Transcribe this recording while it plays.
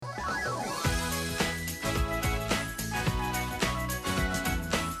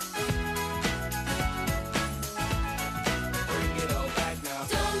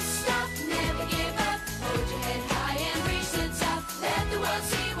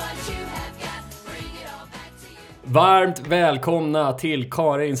Varmt välkomna till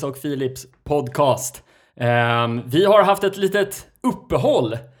Karins och Filips podcast. Vi har haft ett litet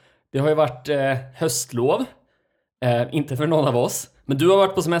uppehåll. Det har ju varit höstlov. Inte för någon av oss. Men du har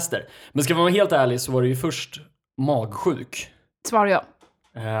varit på semester. Men ska man vara helt ärlig så var du ju först magsjuk. Svar ja.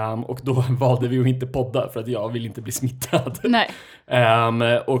 Och då valde vi att inte podda för att jag vill inte bli smittad. Nej.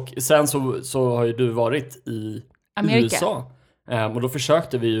 Och sen så har ju du varit i Amerika. USA. Och då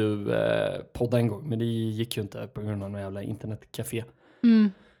försökte vi ju podda en gång, men det gick ju inte på grund av någon jävla internetcafé.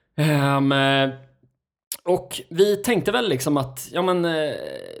 Och vi tänkte väl liksom att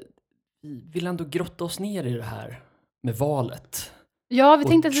vi vill ändå grotta oss ner i det här med valet. Ja, vi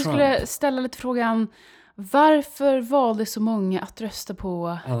tänkte att vi Trump. skulle ställa lite frågan: varför valde så många att rösta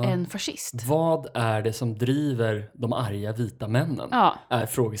på en fascist? Vad är det som driver de arga vita männen? Ja. Är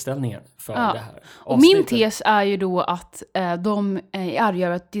frågeställningen för det här Och min avsnittet. tes är ju då att de är arga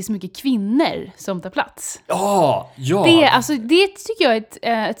över att det är så mycket kvinnor som tar plats. Ja. Det tycker jag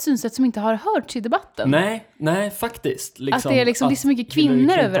är ett synsätt som inte har hörts i debatten. Nej, faktiskt. Liksom, att det är så mycket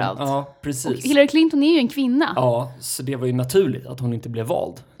kvinnor överallt. Ja, precis. Och Hillary Clinton är ju en kvinna. Ja, så det var ju naturligt att hon inte blev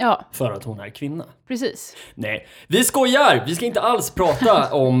vald. Ja. För att hon är kvinna. Precis. Nej, vi skojar! Vi ska inte alls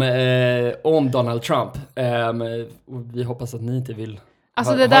prata om Donald Trump. Vi hoppas att ni inte vill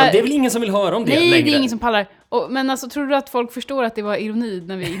Alltså höra. Det är väl ingen som vill höra om det längre? Nej, det är ingen som pallar. Men alltså, tror du att folk förstår att det var ironi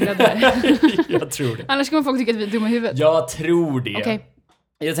när vi inledde där? Jag tror det. Annars kommer folk tycka att vi är dumma i huvudet. Jag tror det. Okay.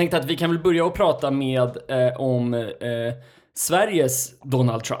 Jag tänkte att vi kan väl börja och prata om Sveriges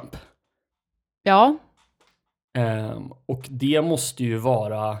Donald Trump. Ja. Och det måste ju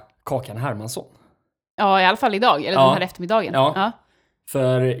vara Kakan Hermansson. Ja, i alla fall idag. Eller den här eftermiddagen. Ja.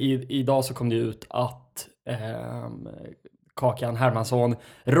 För idag så kom det ut att Kakan Hermansson,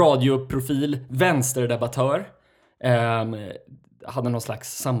 radioprofil, vänsterdebattör, hade någon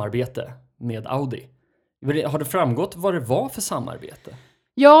slags samarbete med Audi. Har det framgått vad det var för samarbete?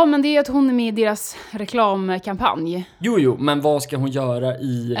 Ja, men det är att hon är med i deras reklamkampanj. Jo, men vad ska hon göra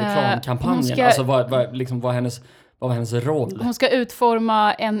i reklamkampanjen? Alltså vad var hennes roll? Hon ska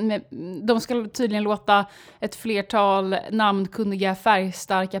utforma de ska tydligen låta ett flertal namnkunniga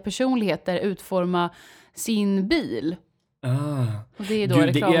färgstarka personligheter utforma sin bil. Och det är då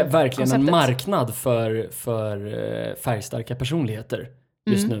det är verkligen en marknad för färgstarka personligheter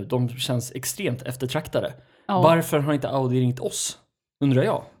just nu. De känns extremt eftertraktade. Ja. Varför har inte Audi ringt oss? Undrar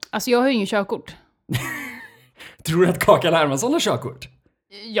jag. Alltså jag har ju ingen körkort. Tror du att Kakan Hermansson har körkort?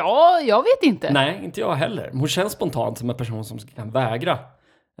 Ja, jag vet inte. Nej, inte jag heller. Hon känns spontant som en person som kan vägra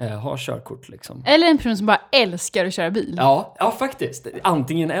ha körkort liksom. Eller en person som bara älskar att köra bil. Ja, faktiskt.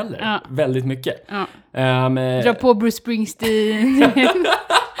 Antingen eller. Ja. Väldigt mycket. Ja. Dra på Bruce Springsteen.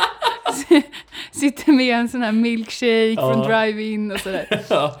 Sitter med en sån här milkshake från drive-in och sådär.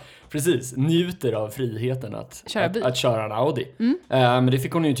 Ja, precis. Njuter av friheten att köra en Audi. Men det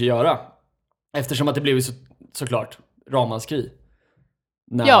fick hon ju inte göra. Eftersom att det blev såklart ramaskri.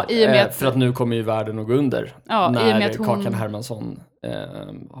 I och med att, för att nu kommer ju världen att gå under. Ja, när i och med att Kakan Hermansson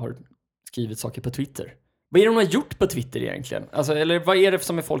har skrivit saker på Twitter. Vad är det hon har gjort på Twitter egentligen? Alltså, eller vad är det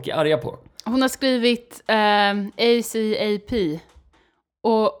som folk är arga på? Hon har skrivit ACAP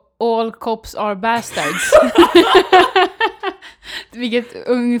och All cops are bastards. Vilket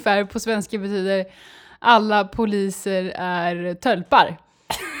ungefär på svenska betyder alla poliser är tölpar.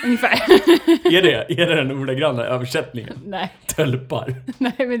 Ungefär. Är det den ordagranna översättningen? Nej. Tölpar.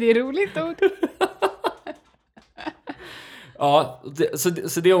 Nej, men det är roligt ord. Ja,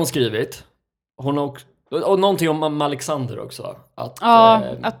 så det har hon skrivit. Hon har också, och någonting om Alexander också.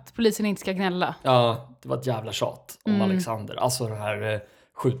 Att polisen inte ska gnälla. Ja, det var ett jävla tjat om Alexander. Alltså den här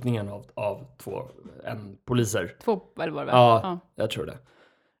skjutningen av en poliser. 2, eller vad det var. Ja, jag tror det.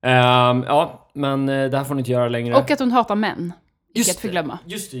 Men det här får ni inte göra längre. Och att hon hatar män. Just att förglömma.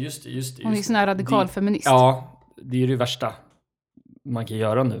 Just det. Hon är sån här radikal feminist. Ja, det är ju det värsta man kan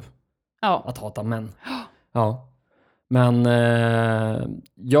göra nu. Ja. Att hata män. Ja. Men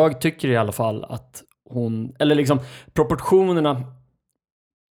jag tycker i alla fall att hon, eller liksom proportionerna.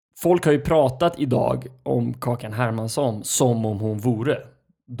 Folk har ju pratat idag om Kakan Hermansson som om hon vore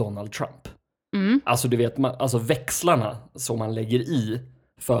Donald Trump. Alltså du vet, alltså växlarna som man lägger i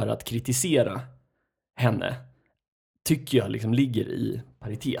för att kritisera henne tycker jag liksom ligger i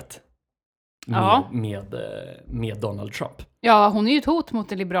paritet med Donald Trump. Ja, hon är ju ett hot mot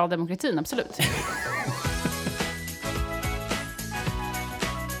den liberala demokratin, absolut.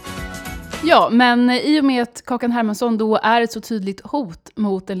 Ja, men i och med att Kakan Hermansson då är ett så tydligt hot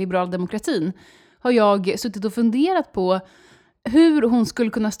mot den liberala demokratin har jag suttit och funderat på hur hon skulle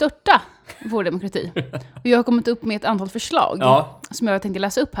kunna störta vår demokrati. Och jag har kommit upp med ett antal förslag som jag tänkte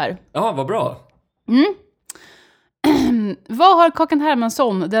läsa upp här. Ja, vad bra. Vad har Kakan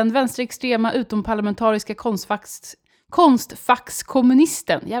Hermansson, den vänsterextrema utomparlamentariska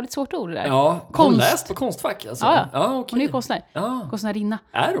konstfackskommunisten, jävligt svårt ord det där. Ja, hon läst på Konstfack alltså. Ja, okay. Hon är ju konstnär. Ja. Konstnärinna.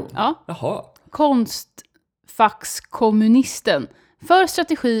 Är hon? Ja. Jaha. Konstfackskommunisten. För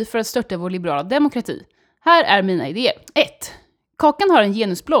strategi för att störta vår liberala demokrati. Här är mina idéer. 1. Kakan har en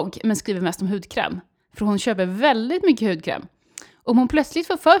genusblogg men skriver mest om hudkräm. För hon köper väldigt mycket hudkräm. Om hon plötsligt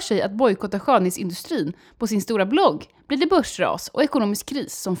får för sig att bojkotta skönhetsindustrin på sin stora blogg blir det börsras och ekonomisk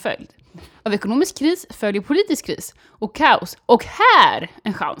kris som följd. Av ekonomisk kris följer politisk kris och kaos. Och här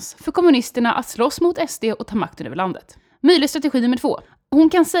en chans för kommunisterna att slåss mot SD och ta makten över landet. Möjlig strategi nummer 2. Hon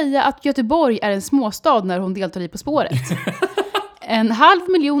kan säga att Göteborg är en småstad när hon deltar i På spåret. 500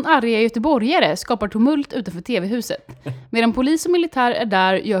 000 arga göteborgare skapar tumult utanför tv-huset. Medan polis och militär är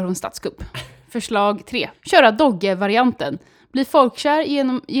där gör hon statskupp. Förslag 3. Köra Dogge-varianten. Bli folkkär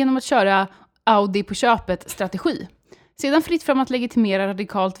genom att köra Audi på köpet-strategi. Sedan fritt fram att legitimera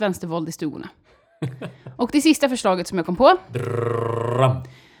radikalt vänstervåld i stugorna. Och det sista förslaget som jag kom på.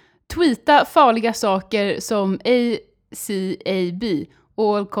 Tweeta farliga saker som ACAB.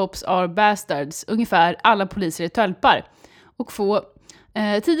 All cops are bastards. Ungefär alla poliser är tölpar. Och få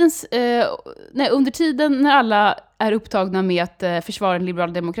under tiden när alla är upptagna med att försvara den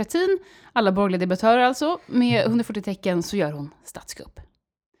liberala demokratin, alla borgerliga debattörer alltså, med 140 tecken så gör hon statskupp.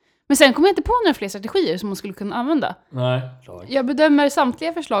 Men sen kommer jag inte på några fler strategier som hon skulle kunna använda. Nej, klar. Jag bedömer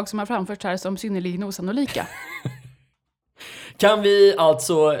samtliga förslag som har framförts här som synnerligen osannolika. Kan vi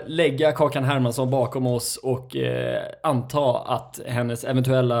alltså lägga Kakan Hermansson bakom oss och anta att hennes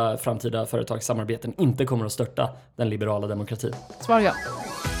eventuella framtida företagssamarbeten inte kommer att störta den liberala demokratin? Svar ja.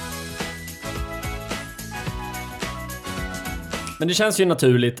 Men det känns ju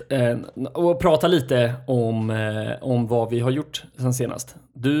naturligt att prata lite om vad vi har gjort sen senast.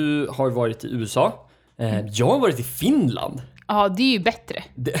 Du har varit i USA. Jag har varit i Finland. Ja, det är ju bättre.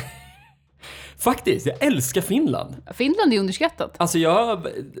 Faktiskt, jag älskar Finland. Finland är underskattat. Alltså jag har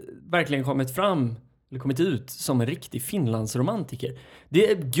verkligen kommit ut som en riktig Finlandsromantiker.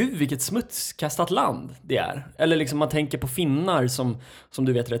 Det är, gud vilket smutskastat land det är. Eller liksom man tänker på finnar som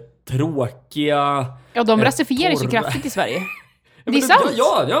du vet rätt tråkiga. Ja, de rasifieras ju kraftigt i Sverige. Det är sant.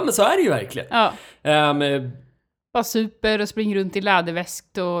 Ja, men så är det ju verkligen. Ja. Bara super och springer runt i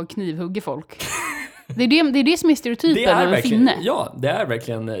läderväst och knivhugger folk. Det är det som är stereotypen av en finne. Ja, det är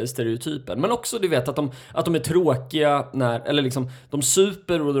verkligen stereotypen. Men också du vet att de är tråkiga eller liksom de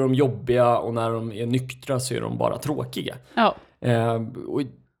super och de är jobbiga och när de är nyktra så är de bara tråkiga. Ja.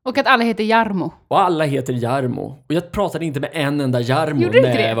 Och att alla heter Jarmo. Och alla heter Jarmo. Och jag pratade inte med en enda Jarmo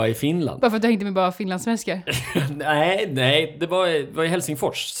när jag var i Finland. Bara för att jag inte med bara finlandssvenskar. nej, det var i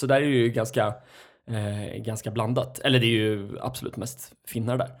Helsingfors. Så där är det ju ganska blandat. Eller det är ju absolut mest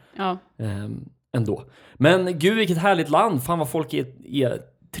finnar där. Ja. Ändå. Men gud vilket härligt land. Fan vad folk är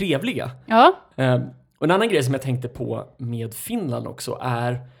trevliga. Ja. Och en annan grej som jag tänkte på med Finland också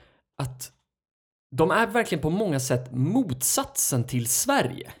är att de är verkligen på många sätt motsatsen till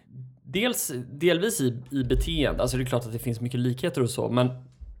Sverige. Delvis i beteende. Alltså det är klart att det finns mycket likheter och så.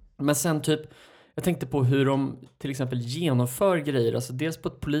 Men sen typ, jag tänkte på hur de till exempel genomför grejer. Alltså dels på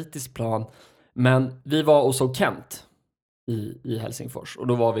ett politiskt plan. Men vi var och såg Kent i Helsingfors. Och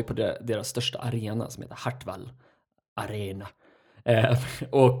då var vi på deras största arena som heter Hartwall Arena.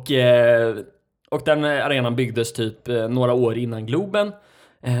 Och den arenan byggdes typ några år innan Globen.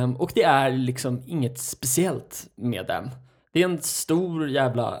 Och det är liksom inget speciellt med den. Det är en stor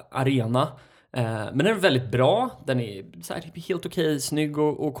jävla arena. Men den är väldigt bra. Den är så här helt okej, snygg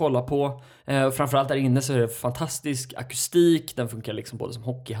att kolla på. Framförallt där inne så är det fantastisk akustik. Den funkar liksom både som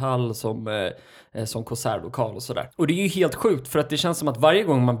hockeyhall, som konsertlokal och sådär. Och det är ju helt sjukt för att det känns som att varje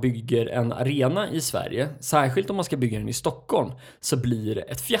gång man bygger en arena i Sverige, särskilt om man ska bygga den i Stockholm, så blir det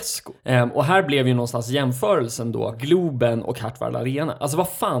ett fiasko. Och här blev ju någonstans jämförelsen då Globen och Hartwall Arena. Alltså vad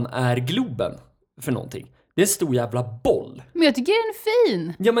fan är Globen för någonting? Det är en stor jävla boll. Men jag tycker den är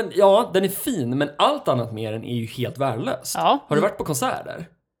fin. Ja, den är fin. Men allt annat med den är ju helt värdelöst. Ja. Har du varit på konsert där?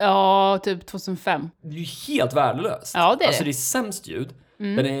 Ja, typ 2005. Det är ju helt värdelöst. Ja, det är alltså det är sämst ljud.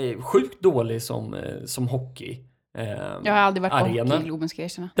 Den är sjukt dålig som hockey. Jag har aldrig varit arena. på hockey i Globen, ska jag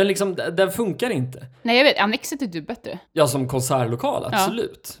erkänna. Den funkar inte. Nej, jag vet. Annexet är typ bättre. Ja, som konsertlokal,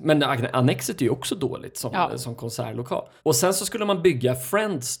 absolut. Ja. Men Annexet är ju också dåligt som konsertlokal. Och sen så skulle man bygga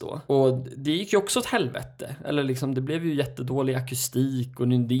Friends då. Och det gick ju också åt helvete. Eller liksom, det blev ju jättedålig akustik. Och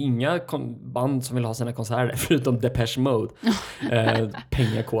det är inga band som vill ha sina konserter förutom Depeche Mode.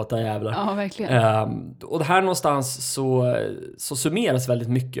 Pengakåta jävlar. Ja, verkligen. Och det här någonstans så summeras väldigt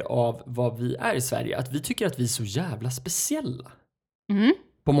mycket av vad vi är i Sverige. Att vi tycker att vi är så jävla speciella.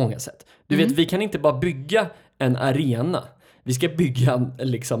 på många sätt. Du vet, vi kan inte bara bygga en arena. Vi ska bygga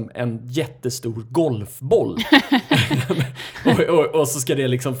en jättestor golfboll. och så ska det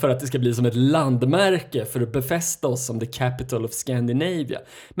liksom, för att det ska bli som ett landmärke för att befästa oss som the capital of Scandinavia.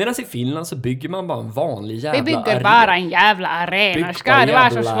 Medan i Finland så bygger man bara en vanlig jävla arena. Vi bygger bara en jävla arena. Ska det vara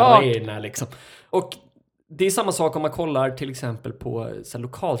så svårt? Arena, liksom. Och det är samma sak om man kollar till exempel på så här,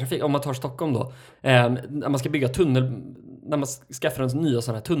 lokaltrafik. Om man tar Stockholm då. När man ska bygga när man skaffar en nya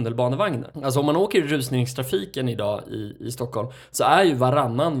sådana här tunnelbanevagnar. Alltså om man åker i rusningstrafiken idag i Stockholm så är ju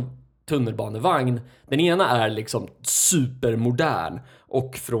varannan tunnelbanevagn, den ena är liksom supermodern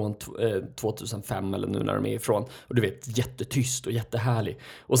och från 2005 eller nu när de är ifrån, och du vet, jättetyst och jättehärlig.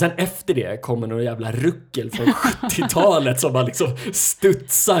 Och sen efter det kommer några jävla ruckel från 70-talet som bara liksom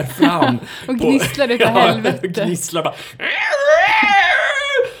studsar fram och gnisslar det på helvete. Och gnisslar bara.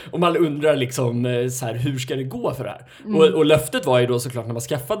 Och man undrar liksom så här, hur ska det gå för det här? Och löftet var ju då såklart när man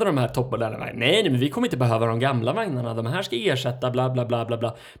skaffade de här toppmodellerna. Nej, men vi kommer inte behöva de gamla vagnarna. De här ska ersätta bla bla bla bla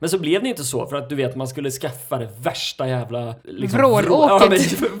bla. Men så blev det inte så, för att du vet, man skulle skaffa det värsta jävla liksom,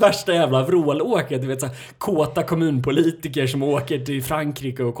 vrålåket. Värsta jävla vrålåket. Du vet, så här, kåta kommunpolitiker som åker till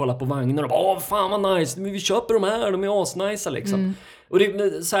Frankrike och kollar på vagnar och bara, fan vad nice, vi köper de här, de är asnice liksom. Och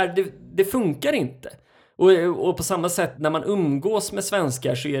det, så här, det funkar inte. Och på samma sätt, när man umgås med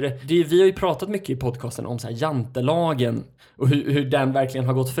svenskar så är det vi har ju pratat mycket i podcasten om så här jantelagen och hur den verkligen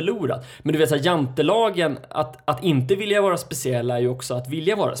har gått förlorad. Men du vet, så här, jantelagen, att inte vilja vara speciell är ju också att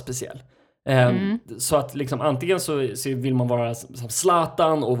vilja vara speciell. Så att liksom, antingen så vill man vara som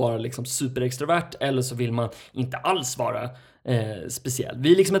Zlatan och vara liksom superextrovert, eller så vill man inte alls vara speciell.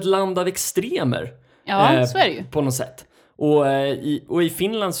 Vi är liksom ett land av extremer. Ja, så är det ju. På något sätt. Och i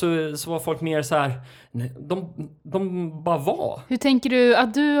Finland så var folk mer så här, de bara var. Hur tänker du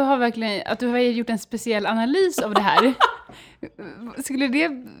att du har gjort en speciell analys av det här? Skulle det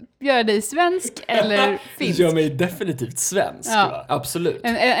göra dig svensk eller finsk? Det gör mig definitivt svensk, ja. Absolut.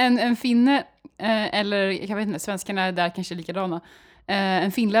 En finne, eller jag vet inte, svenskarna är där kanske likadana.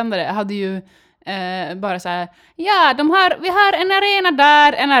 En finländare hade ju bara så här, ja, vi har en arena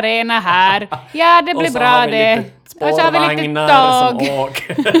där, en arena här. Ja, det blir bra det. Och så har vi lite tåg.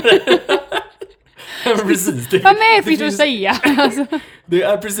 Precis. Vad mer finns det att säga? Alltså. Det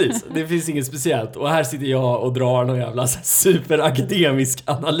är precis, det finns inget speciellt. Och här sitter jag och drar någon jävla superakademisk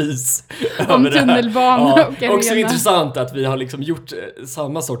analys om tunnelbana och arena. Också intressant att vi har liksom gjort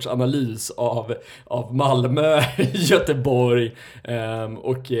samma sorts analys av Malmö, Göteborg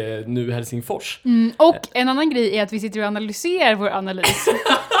och nu Helsingfors. Och en annan grej är att vi sitter och analyserar vår analys.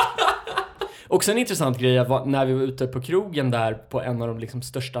 Också en intressant grej att när vi var ute på krogen där på en av de liksom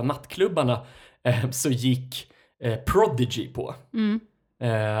största nattklubbarna så gick Prodigy på.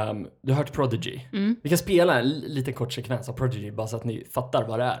 Du har hört Prodigy. Vi kan spela en liten kort sekvens av Prodigy bara så att ni fattar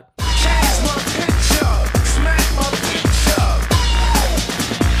vad det är.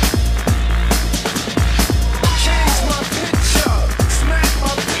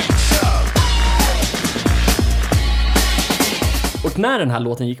 Och när den här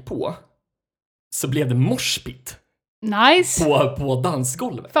låten gick på så blev det moshpit. Nice. På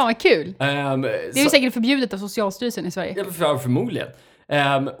dansgolvet. Fan vad kul. Det är ju säkert förbjudet av Socialstyrelsen i Sverige. Ja, förmodligen.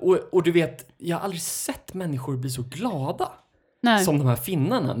 Och du vet, jag har aldrig sett människor bli så glada. Nej. Som de här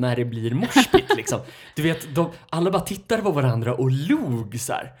finnarna när det blir moshpit liksom. Du vet, alla bara tittade på varandra och log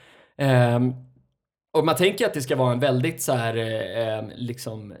så här. Och man tänker att det ska vara en väldigt så här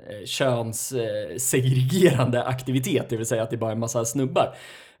liksom könssegregerande aktivitet, det vill säga att det bara är en massa snubbar.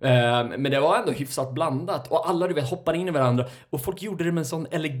 Men det var ändå hyfsat blandat och alla, du vet, hoppade in i varandra och folk gjorde det med en sån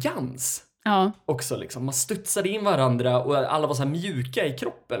elegans. Ja. Också liksom, man studsade in varandra och alla var så här mjuka i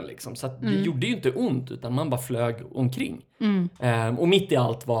kroppen liksom, så att det gjorde ju inte ont utan man bara flög omkring. Och mitt i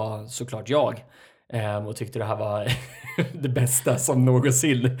allt var såklart jag. Och tyckte det här var det bästa som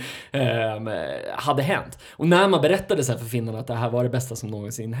någonsin hade hänt. Och när man berättade sen för finnarna att det här var det bästa som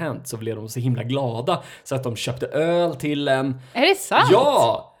någonsin hänt så blev de så himla glada så att de köpte öl till en. Är det sant?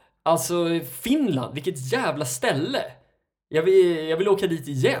 Ja, alltså Finland, vilket jävla ställe. Jag vill åka dit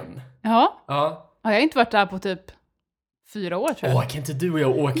igen. Ja. Jag har inte varit där på typ 4 år tror jag. Kan inte du och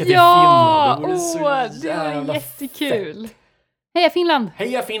jag åka till Finland? Det var jättekul. Fett. Heja Finland!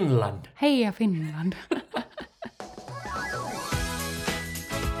 Heja Finland! Heja Finland!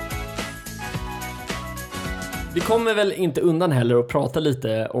 Vi kommer väl inte undan heller att prata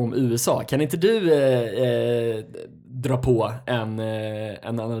lite om USA. Kan inte du dra på en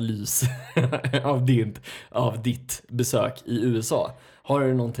analys av ditt besök i USA? Har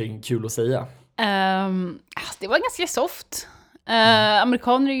du någonting kul att säga? Det var ganska soft.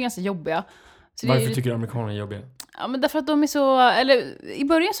 Amerikaner är ju ganska jobbiga. Varför tycker du amerikaner är jobbiga? Ja, men därför att de är så... Eller i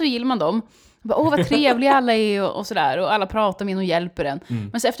början så gillar man dem. Bara, vad trevliga alla är och sådär. Och alla pratar med en och hjälper en.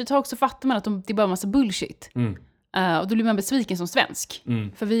 Men så efter ett tag så fattar man att det är bara en massa bullshit. Och då blir man besviken som svensk.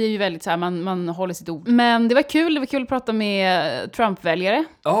 För vi är ju väldigt så här, man håller sitt ord. Men det var kul att prata med Trump-väljare.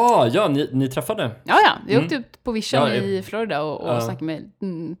 Ja, ni träffade. Ja, vi åkte ut på Vision i Florida och snackade med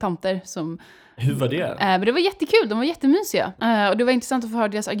tanter som... Hur var det? Men det var jättekul, de var jättemysiga. Och det var intressant att få höra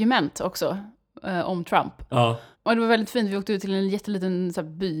deras argument också om Trump. Och det var väldigt fint, vi åkte ut till en jätteliten så här,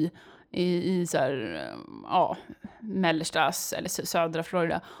 by i så här, mellersta eller södra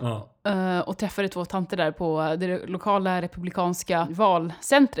Florida. Och träffade 2 tanter där på det lokala republikanska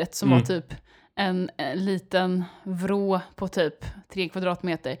valcentret som var typ en liten vrå på typ 3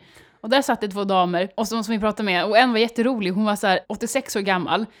 kvadratmeter. Och där satt det 2 damer och som vi pratade med. Och en var jätterolig, hon var så här 86 år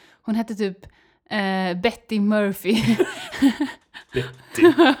gammal. Hon hette typ Betty Murphy. Betty.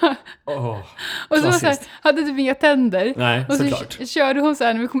 Och så, var så här, hade typ inga tänder. Nej, och så såklart. Körde hon så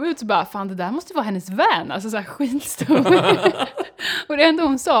här, när vi kom ut så bara, fan det där måste vara hennes van. Alltså så här skitstor. Och det enda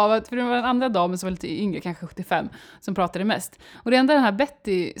hon sa var att, för det var den andra damen som var lite yngre, kanske 75, som pratade mest. Och det enda den här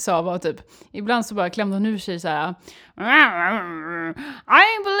Betty sa var typ, ibland så bara klämde hon ur sig så här: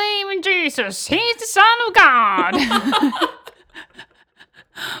 I believe in Jesus, he's the son of God.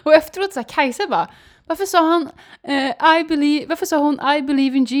 Och efteråt så här, Kajsa bara, varför sa hon I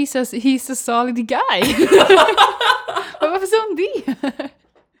believe in Jesus, he's a solid guy? Varför sa hon det?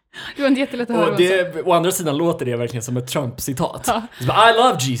 Det var inte jättelätt att höra. Å andra sidan låter det verkligen som ett Trump-citat. I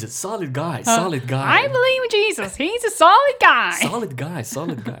love Jesus, solid guy, solid guy. I believe in Jesus, he's a solid guy.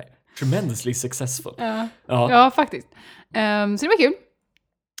 Solid guy. Tremendously successful. Ja, faktiskt. Så det var kul.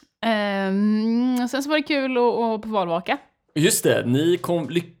 Sen så var det kul att på valvaka. Just det, ni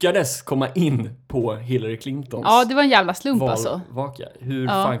lyckades komma in på Hillary Clintons. Ja, det var en jävla slump alltså. Hur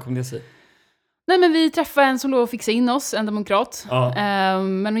fan kom det sig? Nej, men vi träffade en som låg och fixade in oss, en demokrat.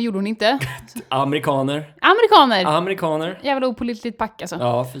 Men det gjorde hon inte. Amerikaner. Jävla opålitligt pack alltså.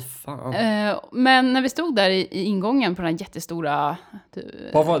 Ja, fy fan. Men när vi stod där i ingången på den här jättestora...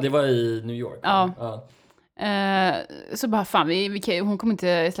 Det var i New York? Ja. Så bara, fan, hon kommer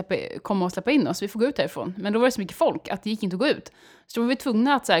inte komma och släppa in oss. Vi får gå ut härifrån. Men då var det så mycket folk att det gick inte att gå ut. Så då var vi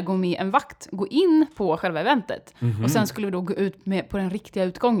tvungna att så här, gå med en vakt, gå in på själva eventet. Och sen skulle vi då gå ut på den riktiga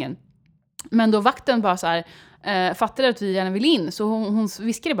utgången. Men då vakten bara så här, fattade att vi gärna ville in. Så hon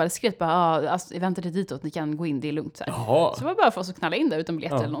viskade bara, skrev bara, alltså, eventet är ditåt, ni kan gå in, det är lugnt. Så det var bara för oss att knalla in där utan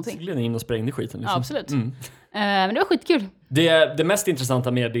biljetter eller någonting. Så gled ni in och sprängde skiten liksom. Ja, absolut. Men det var skitkul. Det mest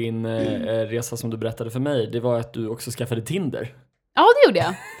intressanta med din resa som du berättade för mig, det var att du också skaffade Tinder. Ja, det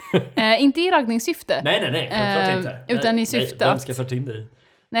gjorde jag. Inte i raggningssyfte. Nej, självklart inte. Utan i syfte vem skaffar Tinder?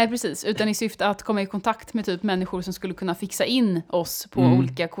 Nej, precis. Utan i syfte att komma i kontakt med typ människor som skulle kunna fixa in oss på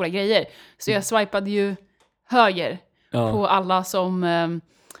olika coola grejer. Så jag swipade ju höger på alla som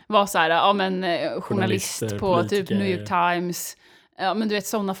var så här, journalist på politiker. Typ New York Times. Ja, men du vet,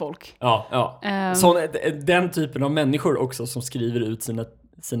 sådana folk. Den typen av människor också som skriver ut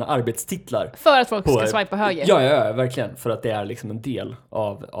sina arbetstitlar. För att folk ska swipa höger. Ja, verkligen. För att det är liksom en del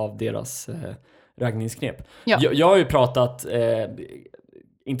av deras raggningsknep. Ja. Jag har ju pratat...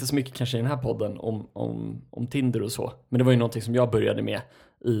 inte så mycket kanske i den här podden om Tinder och så. Men det var ju någonting som jag började med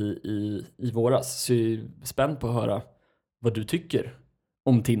i våras. Så jag är spänd på att höra vad du tycker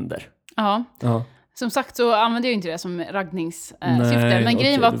om Tinder. Ja. Som sagt så använde jag inte det som raggningssyfte. Men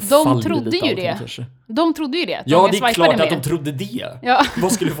grejen var att de trodde ju det. De trodde ju det. Ja, det är klart att de trodde det. Ja.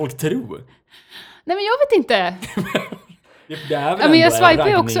 Vad skulle folk tro? Nej, men jag vet inte. Det är väl men jag swipar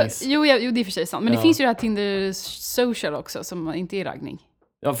ju också. Jo, det är för sig sant. Men det finns ju det här Tinder social också som inte är raggning.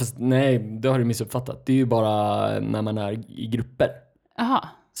 Ja, fast nej, det har du missuppfattat. Det är ju bara när man är i grupper. Aha.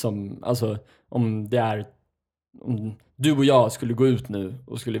 Som, alltså, om du och jag skulle gå ut nu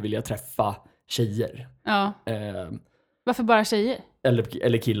och skulle vilja träffa tjejer. Ja. Varför bara tjejer?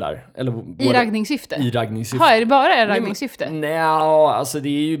 Eller killar. I raggningssyfte? I raggningssyfte. Är det bara raggningssyfte? Nej, alltså det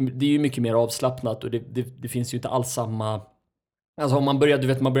är ju mycket mer avslappnat och det finns ju inte alls samma... Alltså om man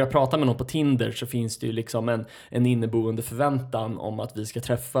börjar prata med någon på Tinder så finns det ju liksom en inneboende förväntan om att vi ska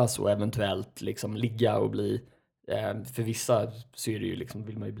träffas och eventuellt liksom ligga och bli... för vissa så är det ju liksom,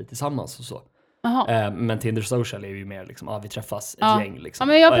 vill man ju bli tillsammans och så. Men Tinder social är ju mer liksom, vi träffas ett gäng liksom,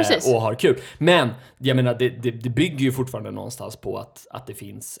 och har kul. Men jag menar, det bygger ju fortfarande någonstans på att det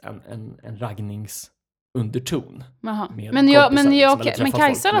finns en raggningsunderton. Men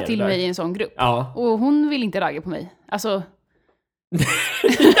Kajsa var till mig i en sån grupp. Ja. Och hon vill inte ragga på mig. Alltså...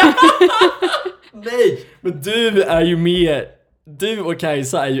 Nej, men du är ju med Du och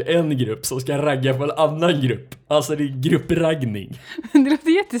Kajsa är ju en grupp som ska ragga på en annan grupp. Alltså det är gruppraggning. Det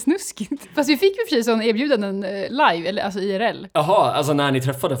låter jättesnuskigt. Fast vi fick ju precis sån erbjudanden live, eller alltså IRL. Jaha, alltså när ni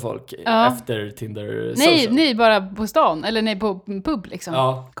träffade folk efter Tinder social. Nej, bara på stan. Eller nej, på pub liksom.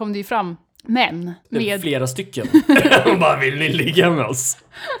 Ja. Kom det ju fram män med... Flera stycken. Och bara, vill ni ligga med oss?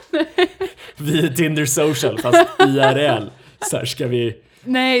 Vi är Tinder social, fast IRL. Så här ska vi...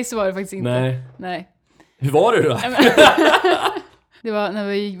 Nej, så var det faktiskt inte. Nej. Hur var det då? Det var när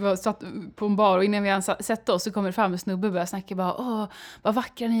vi satt på en bar och innan vi hade sett oss så kommer det fram en snubbe och började snacka bara, åh, vad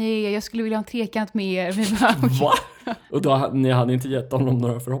vackra ni är, jag skulle vilja ha en trekant med er. Vi bara, okay. Va? Och då, ni hade inte gett honom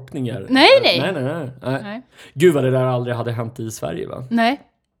några förhoppningar? Nej. Gud vad det där aldrig hade hänt i Sverige, va? Nej,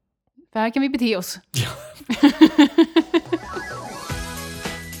 för här kan vi bete oss. Ja.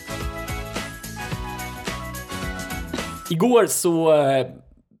 Igår så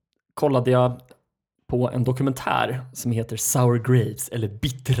kollade jag på en dokumentär som heter Sour Grapes, eller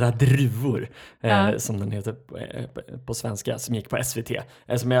Bittra druvor, som den heter på svenska, som gick på SVT,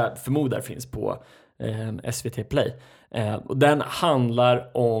 som jag förmodar finns på SVT Play. Och den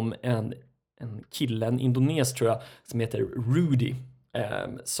handlar om en kille, en indones tror jag, som heter Rudy,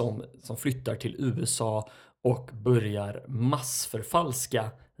 som flyttar till USA och börjar massförfalska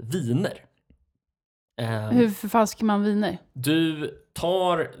viner. Hur förfalskar man viner? Du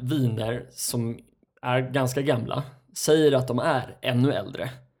tar viner som är ganska gamla, säger att de är ännu äldre,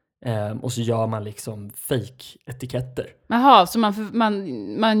 och så gör man liksom fake-etiketter. Jaha, så man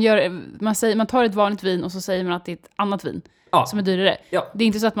tar ett vanligt vin och så säger man att det är ett annat vin som är dyrare. Ja. Det är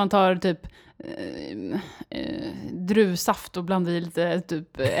inte så att man tar typ druvsaft och blandar i lite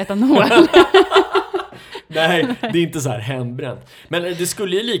typ etanol. Nej, det är inte så här hembränt. Men det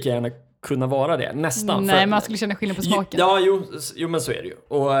skulle ju lika gärna kunna vara det, nästan. Nej, man skulle känna skillnad på smaken. Ja, jo men så är det ju.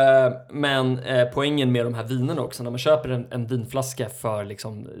 Men poängen med de här vinerna också, när man köper en vinflaska för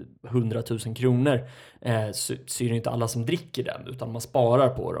liksom 100 000 kronor, så är det inte alla som dricker den, utan man sparar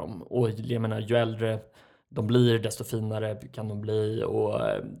på dem. Och jag menar, ju äldre de blir, desto finare kan de bli. Och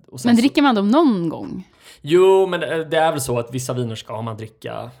men dricker man dem någon gång? Jo, men det är väl så att vissa viner ska man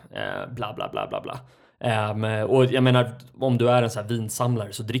dricka, bla bla bla bla bla. Och jag menar, om du är en sån här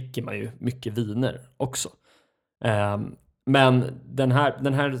vinsamlare så dricker man ju mycket viner också. Men den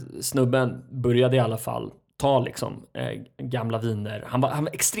här snubben började i alla fall ta liksom gamla viner. Han var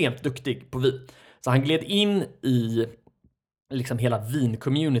extremt duktig på vin. Så han gled in i liksom hela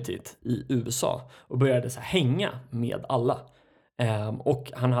vin-communityt i USA och började så här hänga med alla.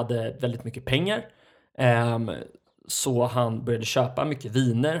 Och han hade väldigt mycket pengar. Så han började köpa mycket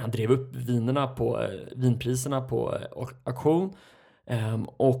viner. Han drev upp vinpriserna på auktion.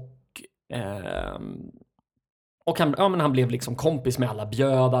 Och han blev liksom kompis med alla,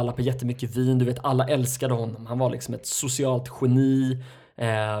 bjöd alla på jättemycket vin. Du vet, alla älskade honom. Han var liksom ett socialt geni.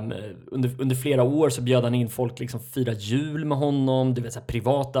 Under flera år så bjöd han in folk liksom fira jul med honom. Du vet, så här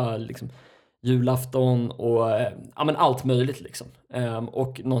privata liksom julafton och allt möjligt liksom.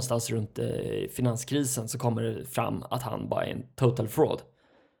 Och någonstans runt finanskrisen så kommer det fram att han bara är en total fraud.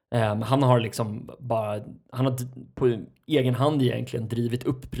 Han har på egen hand egentligen drivit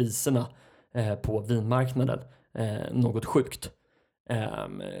upp priserna på vinmarknaden något sjukt.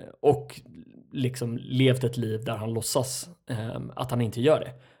 Och liksom levt ett liv där han låtsas att han inte gör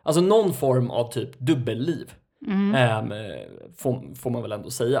det. Alltså någon form av typ dubbelliv får man väl ändå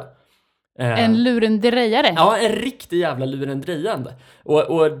säga. En lurendrejare. Ja, en riktig jävla lurendrejande.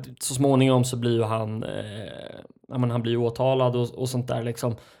 Och så småningom så blir ju han blir åtalad och sånt där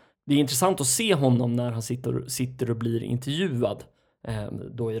liksom. Det är intressant att se honom när han sitter och blir intervjuad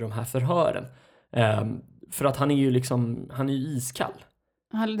då i de här förhören. För att han är ju iskall.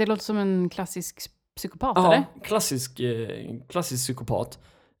 Det låter som en klassisk psykopat, ja, eller? Klassisk psykopat.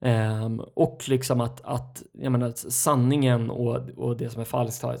 Och liksom att jag menar, sanningen och det som är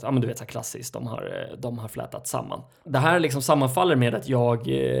falskt, du vet, så klassiskt, de har flätat samman. Det här liksom sammanfaller med att jag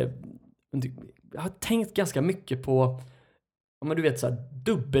har tänkt ganska mycket på, du vet, så här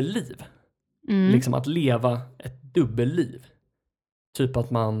dubbelliv. Liksom att leva ett dubbelliv. Typ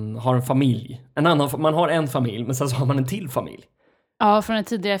att man har en familj. Man har en familj, men sen så har man en till familj. Ja, från ett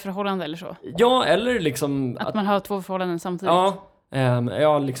tidigare förhållande eller så. Ja, eller liksom att man har två förhållanden samtidigt.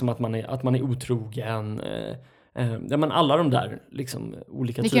 Ja, liksom att man är otrogen. Alla de där liksom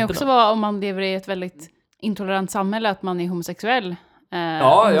olika typerna. Det kan också vara om man lever i ett väldigt intolerant samhälle att man är homosexuell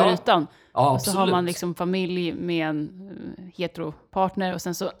under ytan. Ja, och så har man liksom familj med en heteropartner och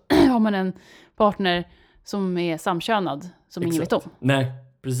sen så har man en partner som är samkönad som ingen vet om. Nej,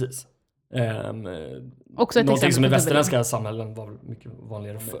 precis. Också någonting som i västerländska samhällen var mycket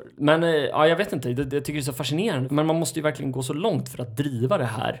vanligare förr. Men ja, jag vet inte, jag tycker det är så fascinerande. Men man måste ju verkligen gå så långt för att driva det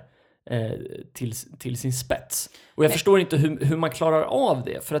här till sin spets. Och jag förstår inte hur man klarar av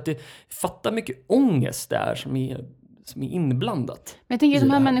det. För att det fattar mycket ångest där som är inblandat. Men jag tänker att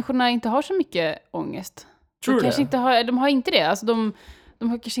de här människorna inte har så mycket ångest. Tror du kanske inte de har inte det. Alltså de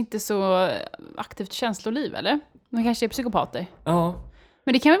har kanske inte så aktivt känsloliv, eller? De kanske är psykopater. Ja.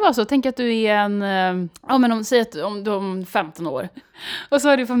 Men det kan väl vara så. Tänk att du är säg att om du är 15 år. Och så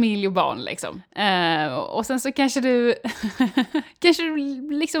har du familj och barn liksom. Och sen så kanske du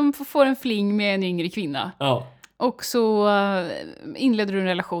liksom får en fling med en yngre kvinna. Ja. Och så inleder du en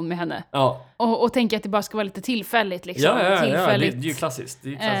relation med henne. Ja. Och tänker att det bara ska vara lite tillfälligt. Liksom. Ja, tillfälligt. det är ju klassiskt.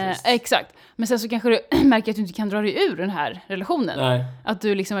 Exakt. Men sen så kanske du märker att du inte kan dra dig ur den här relationen. Nej. Att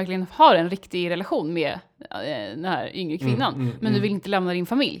du liksom verkligen har en riktig relation med den här yngre kvinnan. Men du vill inte lämna din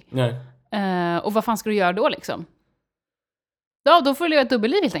familj. Nej. Och vad fan ska du göra då liksom? Ja, då får du leva ett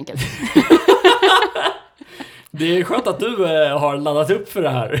dubbelliv helt enkelt. Det är skönt att du har laddat upp för det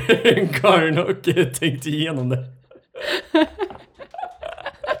här, Karin, och tänkt igenom det.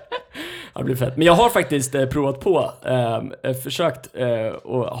 Det blir fett. Men jag har faktiskt provat på, försökt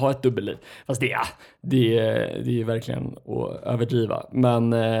att ha ett dubbelliv. Fast det är verkligen att överdriva. Men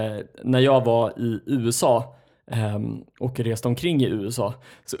när jag var i USA och reste omkring i USA,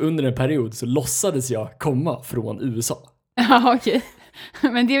 så under en period så låtsades jag komma från USA. Ja, okej.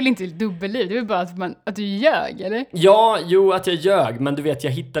 Men det är väl inte dubbelliv, det är väl bara att du ljög, eller? Ja, att jag ljög, men du vet,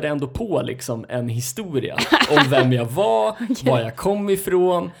 jag hittade ändå på liksom en historia om vem jag var, var jag kom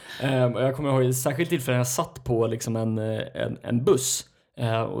ifrån. Och jag kommer ihåg ett särskilt tillfälle jag satt på liksom en buss.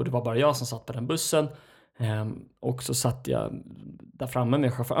 Och det var bara jag som satt på den bussen. Och så satt jag där framme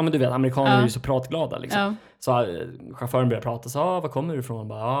med chauffören. Ja, men du vet, amerikaner är ju så pratglada liksom. Ja. Så chauffören började prata, så var kommer du ifrån?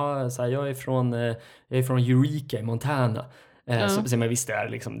 Bara, så här, jag är från Eureka i Montana. Så man visste det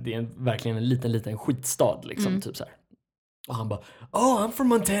liksom, det är verkligen en liten skitstad liksom, typ så här. Och han bara, I'm from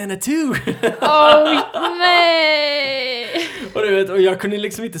Montana too. Nej. Och du vet, och jag kunde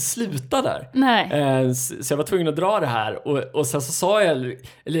liksom inte sluta där. Nej. Så jag var tvungen att dra det här. Och sen så sa jag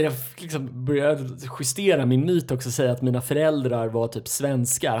liksom började justera min myt också, säga att mina föräldrar var typ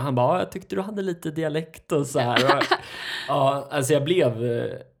svenskar. Han bara, jag tyckte du hade lite dialekt och så här. Och, ja, alltså jag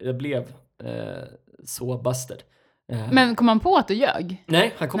blev så busted. Men kom han på att du ljög?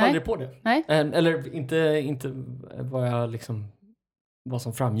 Nej, han kom aldrig på det. Nej. Eller inte vad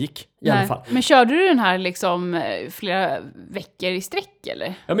som framgick i alla fall. Men körde du den här liksom flera veckor i sträck,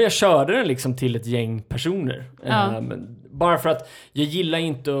 eller? Ja, men jag körde den liksom till ett gäng personer. Bara för att jag gillar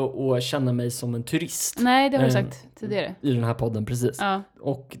inte att känna mig som en turist. Nej, det har du sagt tidigare. I den här podden, precis. Ja.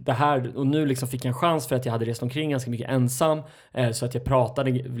 Och nu liksom fick jag en chans för att jag hade rest omkring ganska mycket ensam. Så att jag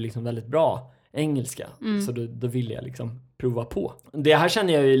pratade liksom väldigt bra engelska. Så då ville jag liksom prova på. Det här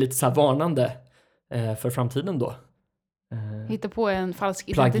känner jag ju lite så här varnande för framtiden då. Hitta på en falsk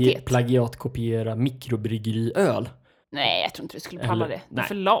identitet. Plagiatkopiera mikrobryggeriöl. Nej, jag tror inte du skulle palla det. Du är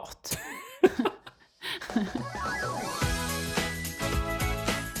för lat.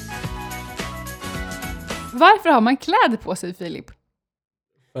 Varför har man kläder på sig, Filip?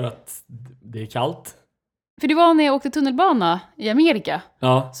 För att det är kallt. För det var när jag åkte tunnelbana i Amerika.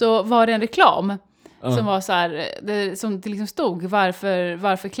 Ja. Så var det en reklam som var så här, som det liksom stod,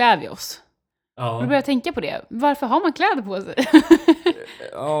 varför klär vi oss? Ja. Och då började jag tänka på det. Varför har man kläder på sig?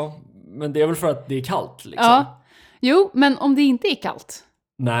 Ja, men det är väl för att det är kallt liksom. Ja. Jo, men om det inte är kallt.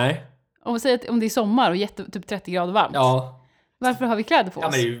 Nej. Om det är sommar och typ 30 grader varmt. Ja. Varför har vi kläder på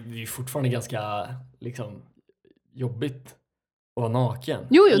oss? Ja, men det är fortfarande ganska liksom jobbigt att vara naken.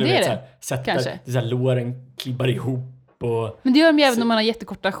 Jo, det är det. Kanske. Det är så här, låren klibbar ihop och... Men det gör de även om man har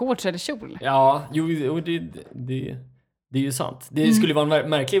jättekorta shorts eller kjol. Ja, det är ju sant. Det skulle vara en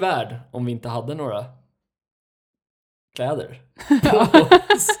märklig värld om vi inte hade några kläder på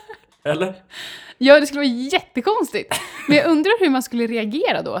oss. Eller? Ja, det skulle vara jättekonstigt. Men jag undrar hur man skulle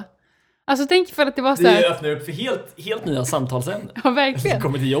reagera då. Alltså tänk för att det var så här... Det öppnar upp för helt nya samtalsämnen. Ja, verkligen. Jag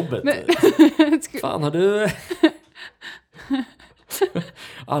kommer till jobbet. Fan, har du...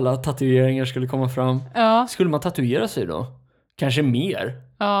 Alla tatueringar skulle komma fram. Ja. Skulle man tatuera sig då? Kanske mer.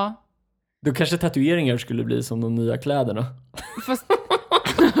 Ja. Då kanske tatueringar skulle bli som de nya kläderna. Fast...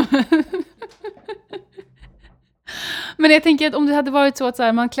 Men jag tänker att om det hade varit så att så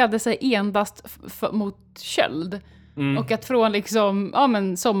här, man klädde sig endast mot köld. Och att från liksom,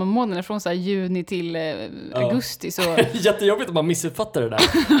 sommarmånaderna från så här, juni till augusti så... Jättejobbigt om man missuppfattar det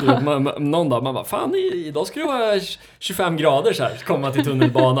där. Någon dag man bara, fan idag ska det vara 25 grader så här. Komma till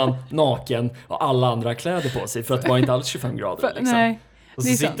tunnelbanan naken och alla andra kläder på sig för att det var inte alls 25 grader. Liksom. Nej. Och så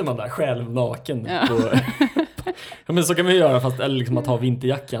Det är sitter sant. man där själv naken. Ja. Ja, men så kan man ju göra, fast eller liksom att ha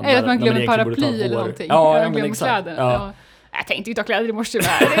vinterjackan. Eller att man när glömmer egentligen borde ta paraply eller vår- någonting. Ja, Eller men glömmer exakt. kläderna. Ja. Ja. Jag tänkte inte ta kläder i morse. Det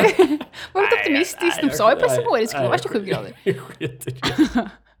var lite optimistiskt. De sa ju plötsligt på det skulle vara 27 grader. Jag skiter i det.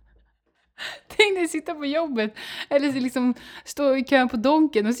 Tänk dig sitta på jobbet eller liksom stå i kön på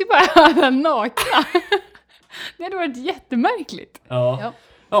Donken och se bara alla nakna. Det hade varit jättemärkligt. Ja.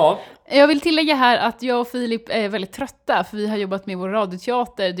 Ja. Jag vill tillägga här att jag och Filip är väldigt trötta för vi har jobbat med vår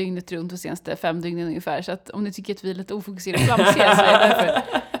radioteater dygnet runt de senaste 5 dygnen ungefär. Så att om ni tycker att vi är lite ofokuserade och flamsiga så är det därför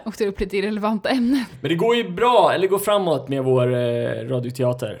och tar upp lite irrelevanta ämnen. Men det går ju bra, eller går framåt med vår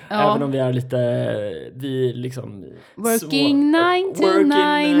radioteater. Ja. Även om vi är lite, vi liksom... Working 9 to 9.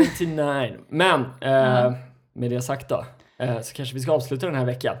 Working 9 to 9. Men, med det sagt då, så kanske vi ska avsluta den här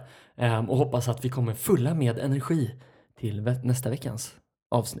veckan. Och hoppas att vi kommer fulla med energi till nästa veckans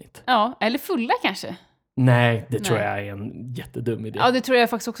avsnitt. Ja, eller fulla kanske. Nej, det tror jag är en jättedum idé. Ja, det tror jag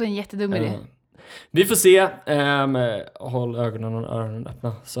faktiskt också är en jättedum idé. Vi får se. Håll ögonen och öronen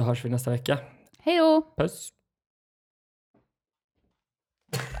öppna, så hörs vi nästa vecka. Hej då! Puss!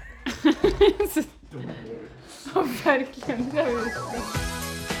 Ja, verkligen. Det är